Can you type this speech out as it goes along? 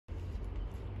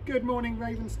Good morning,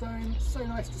 Ravenstone. So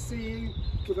nice to see you.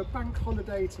 With a bank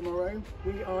holiday tomorrow,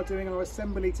 we are doing our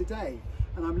assembly today.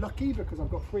 And I'm lucky because I've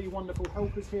got three wonderful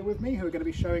helpers here with me who are going to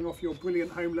be showing off your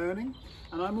brilliant home learning.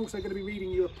 And I'm also going to be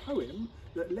reading you a poem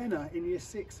that Lena in Year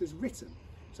 6 has written.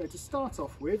 So to start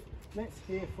off with, let's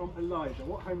hear from Elijah.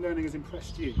 What home learning has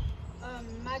impressed you?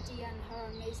 Maddie and her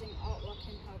amazing artwork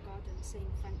in her garden saying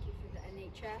thank you for the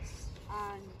NHS,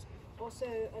 and also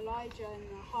Elijah in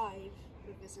the hive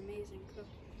with his amazing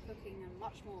cooking and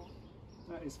much more.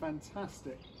 That is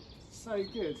fantastic. So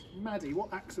good. Maddie,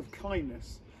 what acts of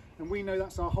kindness? And we know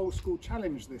that's our whole school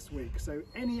challenge this week. So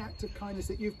any act of kindness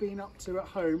that you've been up to at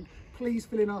home, please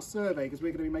fill in our survey because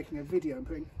we're going to be making a video and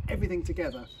putting everything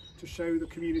together to show the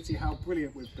community how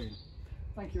brilliant we've been.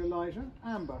 Thank you, Elijah.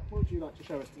 Amber, what would you like to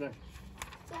show us today?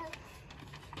 So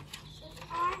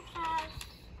I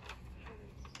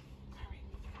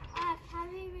have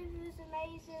Harry with his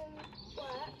amazing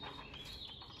work,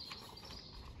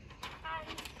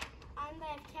 and I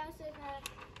have Kelsey with her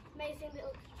amazing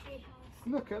little tree house.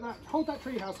 Look at that. Hold that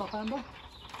tree house up, Amber.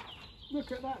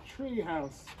 Look at that tree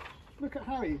house. Look at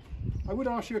Harry. I would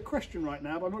ask you a question right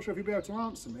now, but I'm not sure if you'll be able to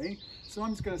answer me. So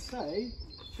I'm just going to say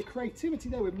the creativity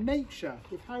there with nature,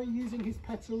 with Harry using his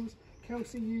petals,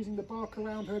 Kelsey using the bark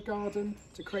around her garden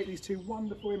to create these two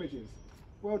wonderful images.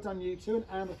 Well done, you two, and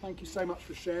Amber, thank you so much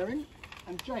for sharing.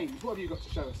 And James, what have you got to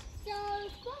show us? So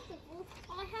first of all,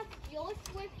 I have Josh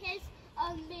with his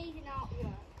amazing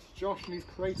artwork. Josh and his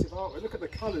creative artwork. Look at the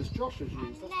colours Josh has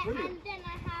used. That's brilliant. And then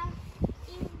I have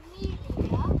Emilia.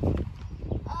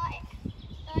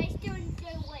 It's doing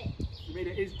Joe Wicks.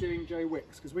 Emilia is doing Joe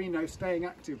Wicks because we know staying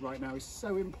active right now is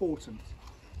so important.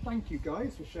 Thank you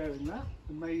guys for sharing that.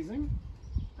 Amazing.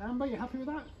 Amber, you happy with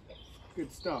that?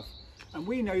 Good stuff. And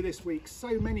we know this week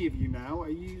so many of you now are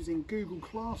using Google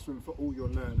Classroom for all your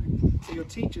learning. So your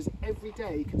teachers every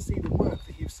day can see the work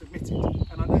that you've submitted.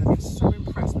 And I know they're so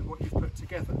impressed with what you've put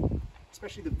together,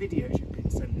 especially the videos you've been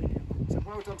sending in. So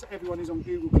well done to everyone who's on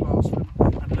Google Classroom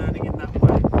and learning in that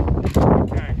way.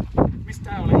 Okay, Miss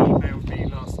Dowler emailed me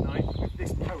last night with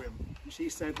this poem. She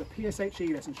said the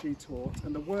PSHE lesson she taught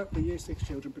and the work the Year 6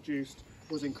 children produced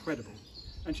was incredible.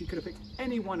 And she could have picked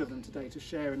any one of them today to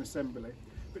share in assembly,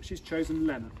 but she's chosen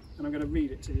Lena, and I'm going to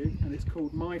read it to you, and it's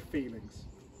called My Feelings.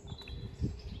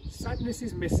 Sadness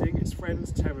is missing its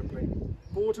friends terribly.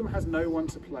 Boredom has no one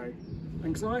to play.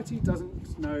 Anxiety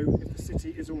doesn't know if the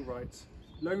city is all right.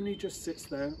 Lonely just sits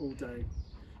there all day.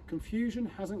 Confusion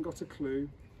hasn't got a clue.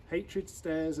 Hatred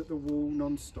stares at the wall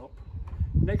non-stop.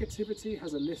 Negativity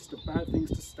has a list of bad things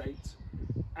to state.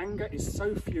 Anger is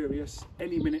so furious,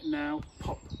 any minute now,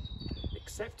 pop.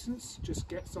 Acceptance just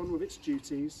gets on with its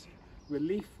duties.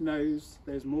 Relief knows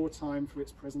there's more time for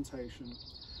its presentation.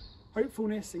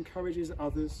 Hopefulness encourages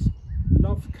others.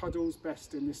 Love cuddles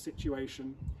best in this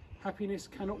situation. Happiness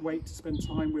cannot wait to spend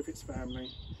time with its family.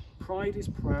 Pride is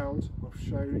proud of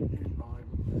showing in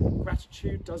mine.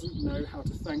 Gratitude doesn't know how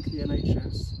to thank the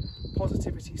NHS.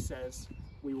 Positivity says,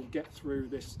 we will get through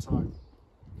this time.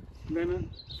 Lena,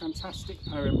 fantastic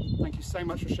poem. Thank you so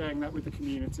much for sharing that with the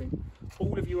community.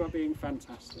 All of you are being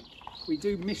fantastic. We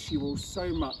do miss you all so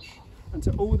much. And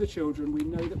to all the children, we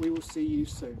know that we will see you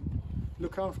soon.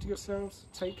 Look after yourselves,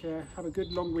 take care, have a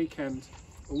good long weekend.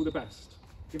 All the best.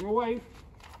 Give them a wave.